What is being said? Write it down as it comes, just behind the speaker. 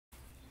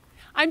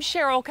I'm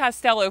Cheryl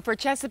Costello for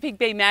Chesapeake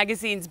Bay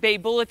Magazine's Bay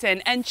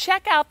Bulletin, and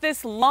check out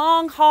this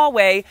long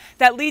hallway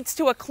that leads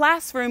to a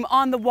classroom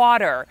on the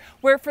water,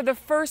 where for the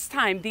first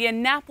time the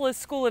Annapolis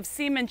School of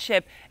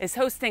Seamanship is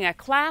hosting a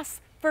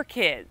class for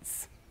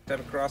kids.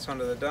 Step across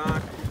onto the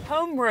dock.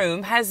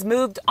 Homeroom has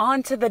moved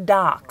onto the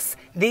docks.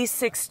 These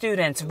 6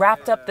 students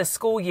wrapped up the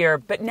school year,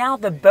 but now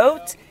the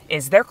boat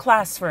is their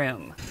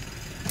classroom.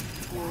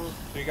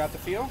 So you got the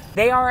feel?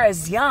 They are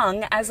as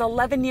young as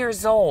 11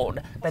 years old,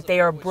 but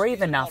they are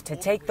brave enough to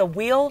take the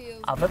wheel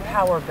of a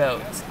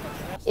powerboat.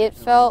 It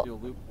felt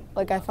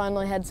like I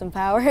finally had some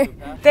power.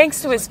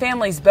 Thanks to his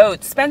family's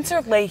boat,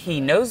 Spencer Leahy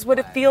knows what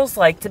it feels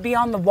like to be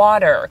on the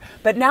water.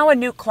 But now a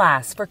new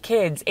class for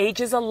kids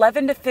ages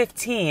 11 to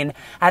 15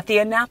 at the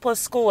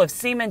Annapolis School of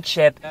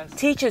Seamanship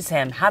teaches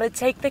him how to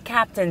take the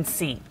captain's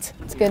seat.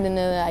 It's good to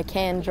know that I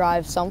can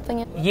drive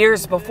something.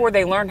 Years before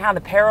they learn how to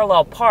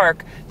parallel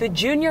park, the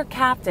junior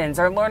captains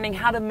are learning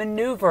how to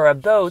maneuver a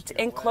boat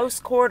in close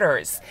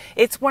quarters.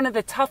 It's one of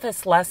the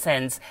toughest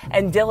lessons,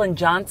 and Dylan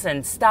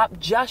Johnson stopped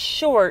just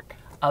short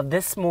of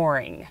this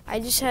mooring. I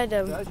just had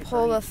to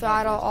pull the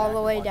throttle all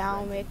the way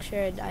down, make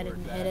sure I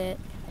didn't hit it,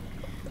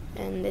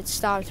 and it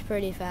stopped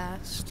pretty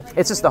fast.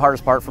 It's just the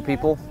hardest part for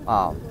people.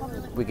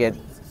 We get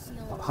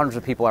hundreds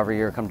of people every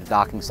year come to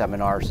docking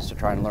seminars just to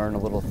try and learn a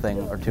little thing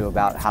or two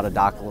about how to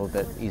dock a little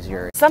bit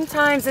easier.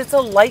 Sometimes it's a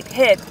light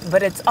hit,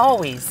 but it's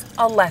always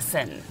a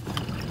lesson.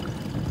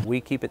 We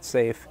keep it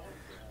safe,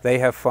 they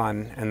have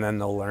fun, and then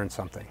they'll learn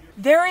something.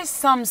 There is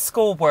some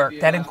schoolwork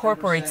that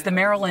incorporates the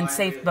Maryland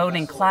Safe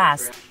Boating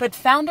class, but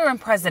founder and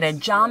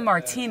president John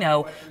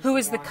Martino, who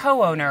is the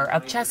co-owner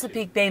of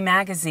Chesapeake Bay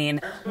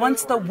Magazine,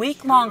 wants the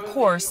week-long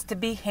course to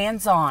be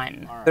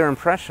hands-on. They're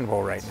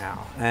impressionable right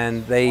now,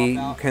 and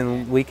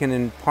we can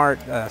impart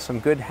some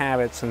good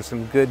habits and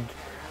some good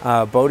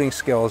boating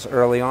skills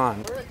early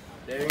on.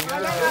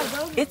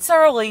 It's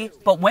early,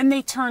 but when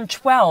they turn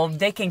 12,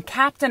 they can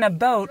captain a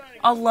boat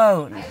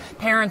alone.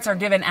 Parents are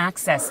given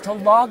access to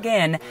log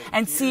in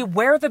and see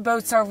where the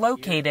boats are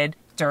located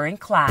during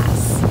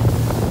class.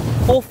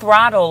 Full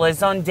throttle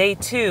is on day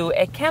 2.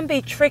 It can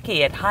be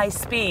tricky at high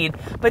speed,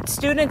 but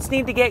students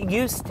need to get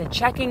used to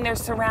checking their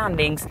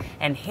surroundings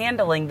and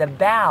handling the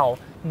bow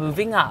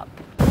moving up.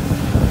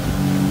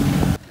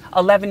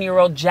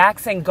 11-year-old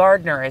Jackson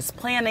Gardner is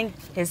planning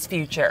his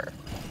future.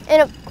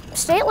 In a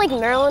state like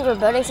Maryland where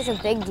boating's such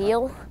a big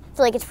deal, I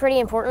feel like it's pretty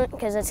important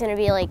because it's going to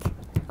be like a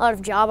lot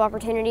of job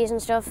opportunities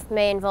and stuff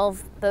may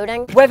involve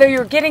boating. Whether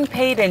you're getting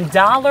paid in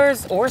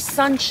dollars or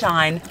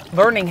sunshine,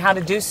 learning how to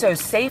do so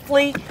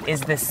safely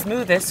is the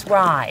smoothest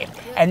ride.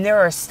 And there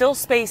are still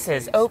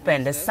spaces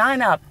open to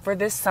sign up for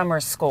this summer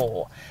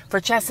school. For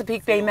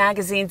Chesapeake Bay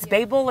Magazine's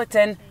Bay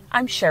Bulletin,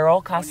 I'm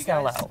Cheryl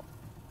Costello.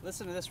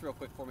 Listen to this real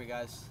quick for me,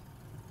 guys.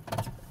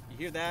 You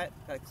hear that?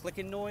 That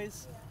clicking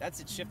noise? That's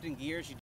it shifting gears.